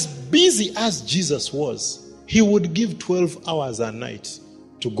 As busy as Jesus was, He would give 12 hours a night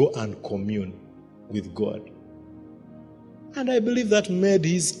to go and commune with God. And I believe that made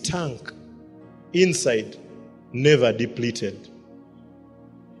His tank inside never depleted.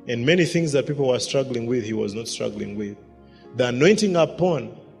 And many things that people were struggling with, He was not struggling with. The anointing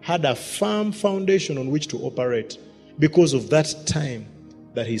upon had a firm foundation on which to operate because of that time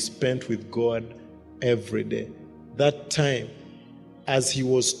that He spent with God every day. That time as He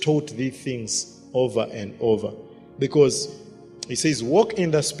was taught these things over and over. Because He says, walk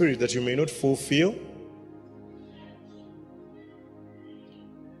in the Spirit that you may not fulfill.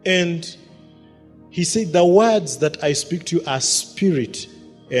 And He said, the words that I speak to you are spirit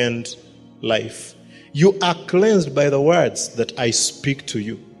and life. You are cleansed by the words that I speak to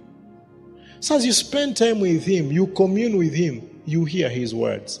you. So as you spend time with Him, you commune with Him, you hear His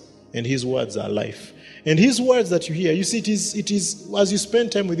words. And His words are life. And His words that you hear, you see, it is as you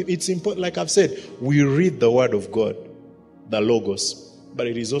spend time with Him, it's important. Like I've said, we read the Word of God, the Logos. But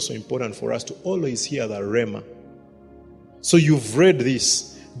it is also important for us to always hear the Rhema. So you've read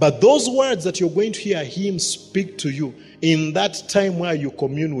this. But those words that you're going to hear Him speak to you in that time where you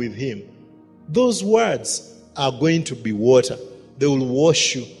commune with Him, those words are going to be water. They will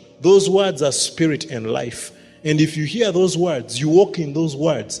wash you. Those words are spirit and life. And if you hear those words, you walk in those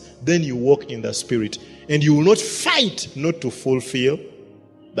words, then you walk in the Spirit. And you will not fight not to fulfill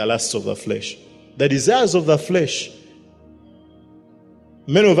the lusts of the flesh. The desires of the flesh,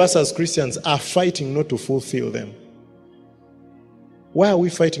 many of us as Christians are fighting not to fulfill them. Why are we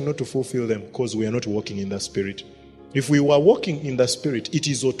fighting not to fulfill them? Because we are not walking in the Spirit. If we were walking in the Spirit, it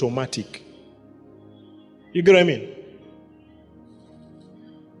is automatic. You get what I mean?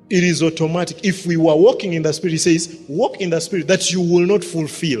 It is automatic. If we were walking in the Spirit, He says, walk in the Spirit that you will not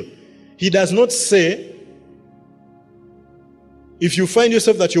fulfill. He does not say, if you find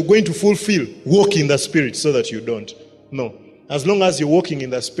yourself that you're going to fulfill, walk in the Spirit so that you don't. No. As long as you're walking in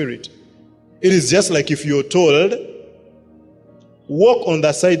the Spirit. It is just like if you're told, walk on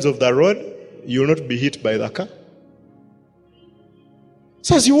the sides of the road, you will not be hit by the car.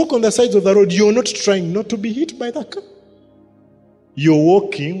 So as you walk on the sides of the road, you're not trying not to be hit by the car. You're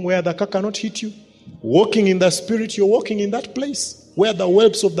walking where the car cannot hit you. Walking in the Spirit, you're walking in that place where the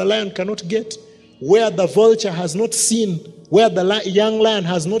whelps of the lion cannot get, where the vulture has not seen, where the young lion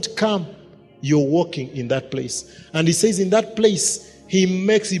has not come. You're walking in that place. And He says in that place, He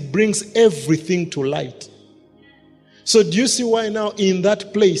brings everything to light. So do you see why now in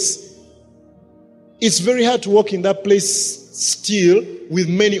that place, it's very hard to walk in that place still with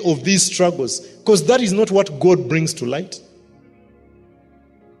many of these struggles? Because that is not what God brings to light.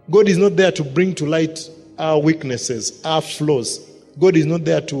 God is not there to bring to light our weaknesses, our flaws. God is not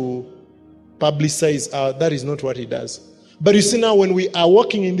there to publicize that is not what He does. But you see now when we are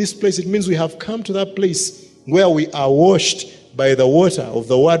walking in this place, it means we have come to that place where we are washed by the water of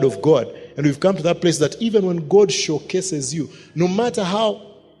the Word of God. And we've come to that place that even when God showcases you, no matter how,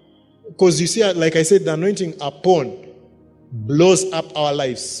 because you see, like I said, the anointing upon blows up our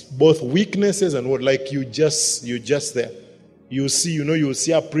lives, both weaknesses and what, like you're just there. You'll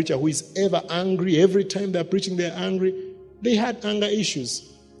see a preacher who is ever angry. Every time they're preaching, they're angry. They had anger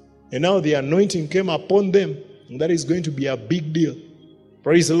issues. And now the anointing came upon them. And that is going to be a big deal.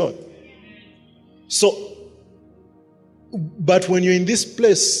 Praise the Lord. So, but when you're in this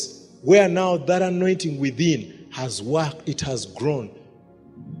place where now that anointing within has worked, it has grown.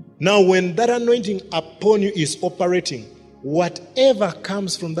 Now when that anointing upon you is operating, whatever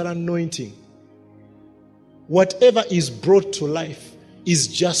comes from that anointing, whatever is brought to life is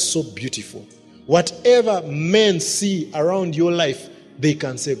just so beautiful. Whatever men see around your life, they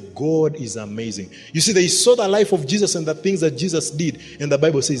can say, God is amazing. You see, they saw the life of Jesus and the things that Jesus did. And the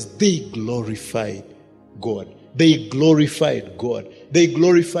Bible says they glorified God. They glorified God. They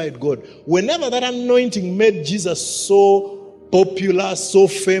glorified God. Whenever that anointing made Jesus so popular, so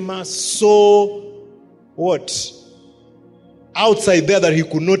famous, so what? Outside there that he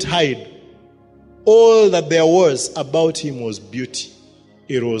could not hide. All that there was about him was beauty.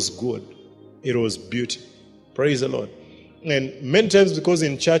 It was good. It was beauty. Praise the Lord. And many times, because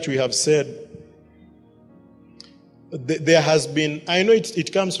in church we have said, there has been, I know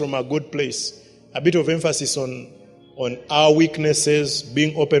it comes from a good place, a bit of emphasis on our weaknesses,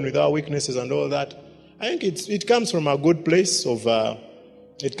 being open with our weaknesses and all that. I think it comes from a good place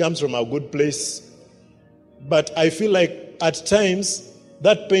but I feel like at times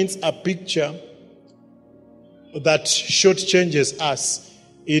that paints a picture that shortchanges us.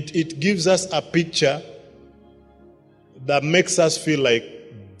 It gives us a picture that makes us feel like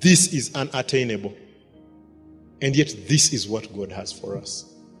this is unattainable. And yet this is what God has for us.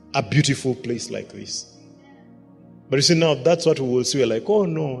 A beautiful place like this. But you see, now that's what we will see. We're like, oh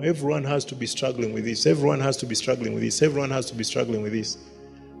no, everyone has to be struggling with this. Everyone has to be struggling with this. Everyone has to be struggling with this.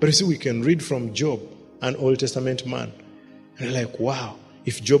 But you see, we can read from Job, an Old Testament man. And we're like, wow,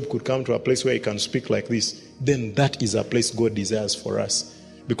 if Job could come to a place where he can speak like this, then that is a place God desires for us.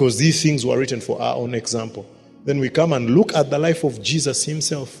 Because these things were written for our own example. Then we come and look at the life of Jesus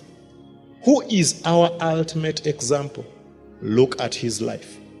himself. Who is our ultimate example? Look at his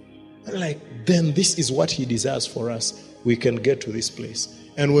life. And then this is what he desires for us. We can get to this place.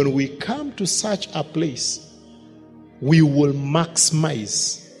 And when we come to such a place, we will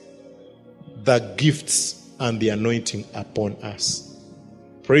maximize the gifts and the anointing upon us.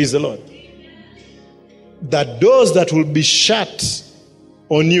 Praise the Lord. The doors that will be shut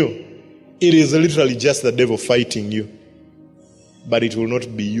on you, it is literally just the devil fighting you. But it will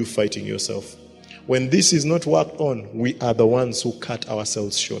not be you fighting yourself. When this is not worked on, we are the ones who cut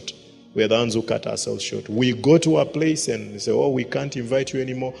ourselves short. We are the ones who cut ourselves short. We go to a place and say, oh, we can't invite you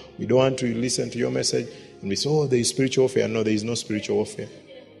anymore. We don't want to listen to your message. And we say, oh, there is spiritual warfare. No, there is no spiritual warfare.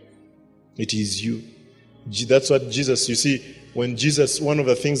 It is you. That's what Jesus, you see, when Jesus, one of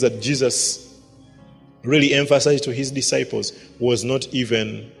the things that Jesus really emphasized to his disciples was not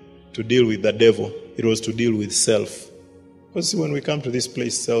even to deal with the devil. It was to deal with self. Because see, when we come to this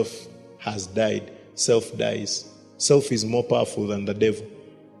place, self has died. Self dies. Self is more powerful than the devil.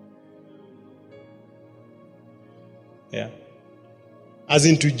 Yeah. As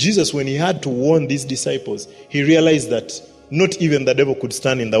into Jesus, when he had to warn these disciples, he realized that not even the devil could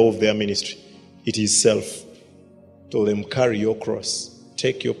stand in the way of their ministry. It is self. He told them, carry your cross.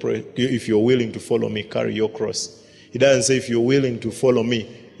 Take your if you're willing to follow me, carry your cross. He doesn't say if you're willing to follow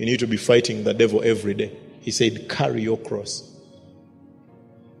me, you need to be fighting the devil every day. He said, carry your cross.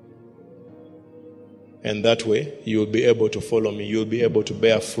 And that way, you'll be able to follow me. You'll be able to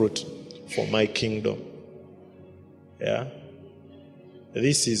bear fruit for my kingdom. Yeah.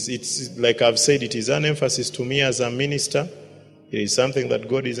 It's like I've said, it is an emphasis to me as a minister. It is something that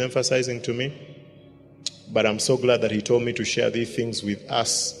God is emphasizing to me. But I'm so glad that he told me to share these things with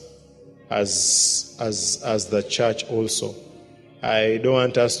us as the church also. I don't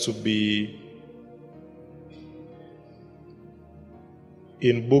want us to be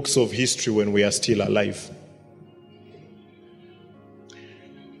in books of history when we are still alive.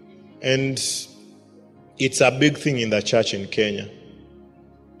 And it's a big thing in the church in Kenya.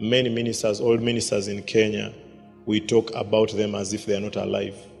 Many ministers, old ministers in Kenya, we talk about them as if they are not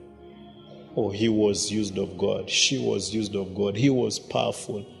alive. Oh, he was used of God. She was used of God. He was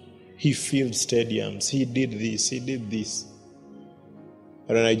powerful. He filled stadiums. He did this. He did this.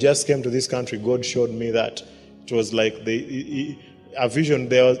 And when I just came to this country, God showed me that it was like a vision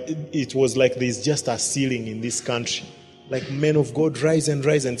there. It was like there's just a ceiling in this country. Like men of God rise and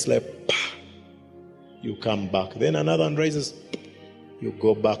rise, and it's like, pah, you come back. Then another one rises, you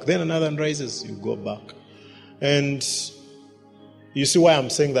go back. Then another one rises, you go back. And you see why I'm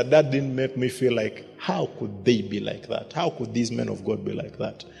saying that didn't make me feel like, how could they be like that? How could these men of God be like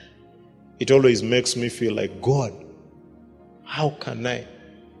that? It always makes me feel like, God, how can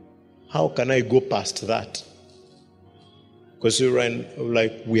I go past that? Because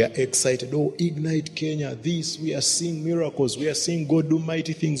we are excited. Oh, Ignite Kenya, this, we are seeing miracles. We are seeing God do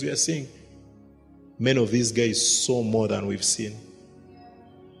mighty things. We are seeing. Many of these guys saw more than we've seen.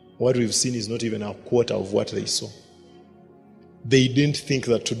 What we've seen is not even a quarter of what they saw. They didn't think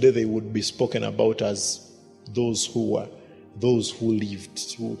that today they would be spoken about as those who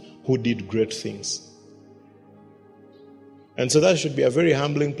lived, who did great things. And so that should be a very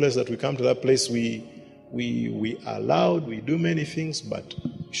humbling place, that we come to that place. We are loud, we do many things, but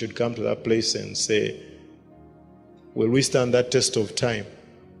we should come to that place and say, will we stand that test of time?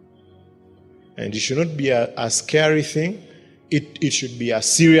 And it should not be a scary thing. It should be a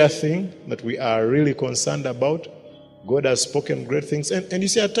serious thing that we are really concerned about. God has spoken great things. And you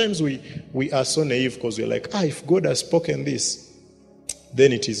see, at times we are so naive because we're like, if God has spoken this,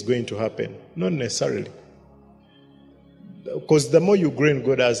 then it is going to happen. Not necessarily. Because the more you grow in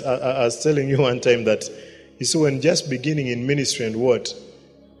God, as I was telling you one time that, you see, when just beginning in ministry and what,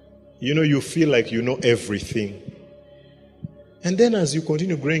 you feel like you know everything. And then as you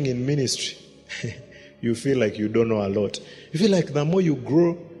continue growing in ministry, you feel like you don't know a lot. You feel like the more you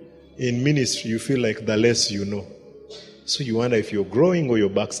grow in ministry, you feel like the less you know. So you wonder if you're growing or you're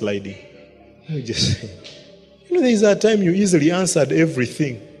backsliding. There's a time you easily answered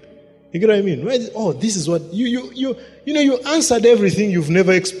everything. You get what I mean? Right? Oh, this is what you answered everything you've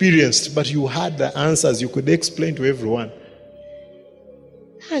never experienced, but you had the answers you could explain to everyone.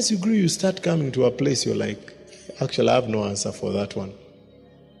 As you grow, you start coming to a place you're like, actually, I have no answer for that one.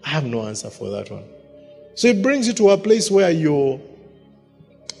 I have no answer for that one. So it brings you to a place where you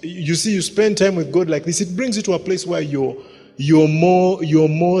spend time with God like this. It brings you to a place where you're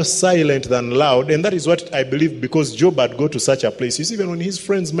more silent than loud. And that is what I believe, because Job had got to such a place. You see, even when his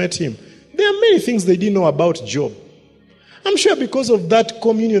friends met him, there are many things they didn't know about Job. I'm sure because of that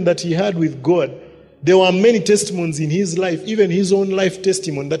communion that he had with God, there were many testimonies in his life, even his own life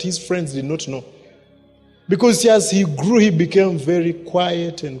testimony, that his friends did not know. Because as he grew, he became very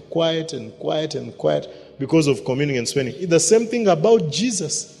quiet and quiet and quiet and quiet because of communing and spending. The same thing about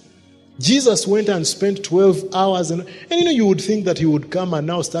Jesus. Jesus went and spent 12 hours. And you would think that he would come and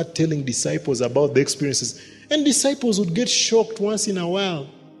now start telling disciples about the experiences. And disciples would get shocked once in a while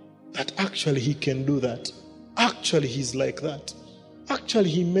that actually he can do that. Actually he's like that. Actually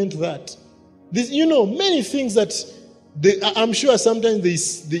he meant that. Many things that I'm sure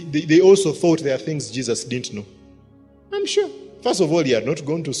sometimes they also thought there are things Jesus didn't know. I'm sure. First of all, he had not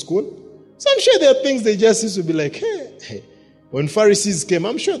gone to school. So I'm sure there are things they just used to be like, hey. When Pharisees came,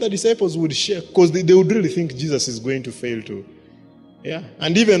 I'm sure the disciples would share, because they would really think Jesus is going to fail too. Yeah.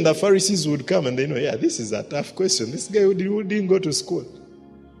 And even the Pharisees would come and they know, this is a tough question. This guy who didn't go to school.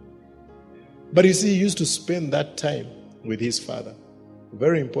 But you see, he used to spend that time with his Father.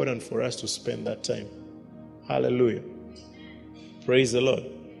 Very important for us to spend that time. Hallelujah. Praise the Lord.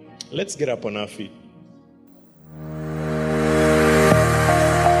 Let's get up on our feet.